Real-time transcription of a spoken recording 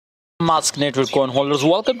Mask Network coin holders,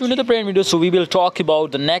 welcome to another brand video. So we will talk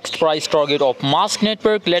about the next price target of Mask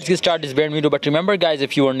Network. Let's get started this brand video. But remember guys,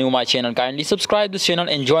 if you are new to my channel, kindly subscribe this channel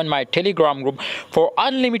and join my Telegram group for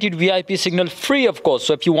unlimited VIP signal, free of course.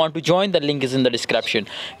 So if you want to join, the link is in the description.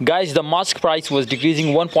 Guys, the Mask price was decreasing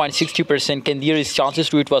 1.60%. Can there is chances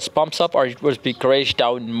to it was pumps up or it was be crashed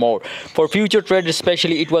down more. For future trade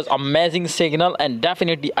especially, it was amazing signal, and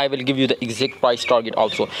definitely I will give you the exact price target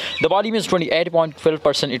also. The volume is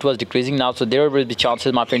 28.12%. It was decreasing now, so there will be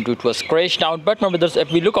chances, my friend, to it was crashed down. But my brothers,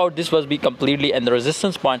 if we look out, this was be completely in the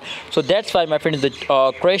resistance point, so that's why, my friend, the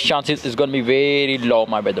crash chances is going to be very low,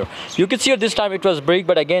 my brother. You can see at this time it was break,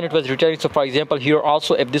 but again it was returning. So for example, here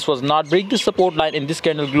also, if this was not break the support line in this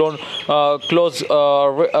candle close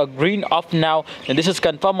green up now, and this is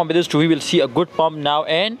confirmed, my brothers, we will see a good pump now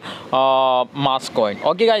in Mask coin.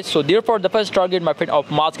 Okay guys, so therefore the first target, my friend, of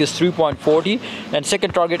Mask is 3.40 and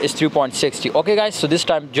second target is 3.60. okay guys, so this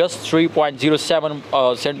time just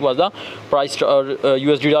 3.07 cent was the price,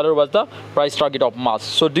 USD dollar was the price target of Mask.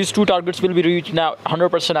 So these two targets will be reached now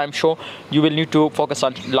 100%. I'm sure you will need to focus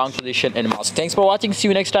on long position in Mask. Thanks for watching. See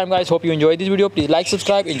you next time guys. Hope you enjoyed this video. Please like,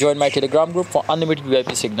 subscribe and join my Telegram group for unlimited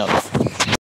VIP signal.